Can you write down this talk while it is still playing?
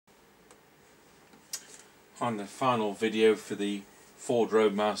on the final video for the Ford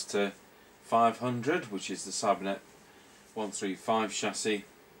Roadmaster 500, which is the Cybernet 135 chassis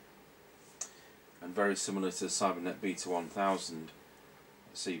and very similar to the Cybernet Beta 1000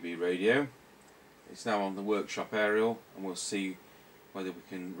 CB radio. It's now on the workshop aerial and we'll see whether we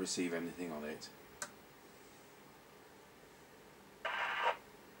can receive anything on it.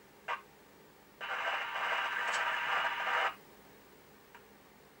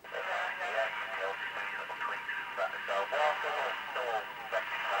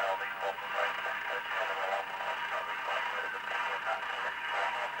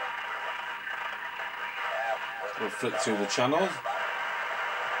 We'll flick through the channels.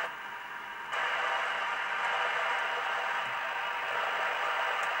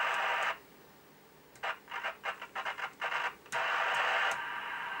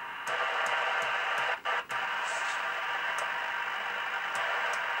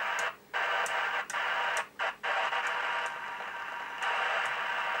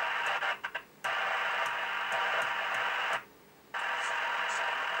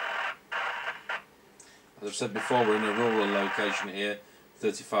 As I've said before, we're in a rural location here,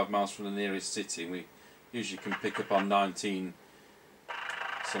 35 miles from the nearest city, and we usually can pick up on 19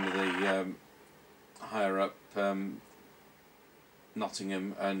 some of the higher up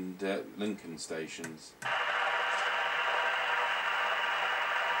Nottingham and Lincoln stations.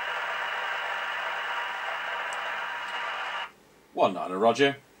 One niner,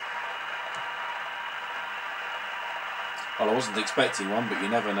 Roger. Well, I wasn't expecting one, but you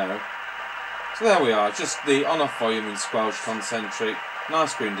never know. So there we are, just the on-off volume and squelch concentric,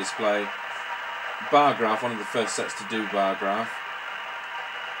 nice screen display, bar graph, one of the first sets to do bar graph.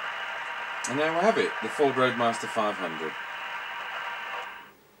 And there we have it, the Ford Roadmaster 500.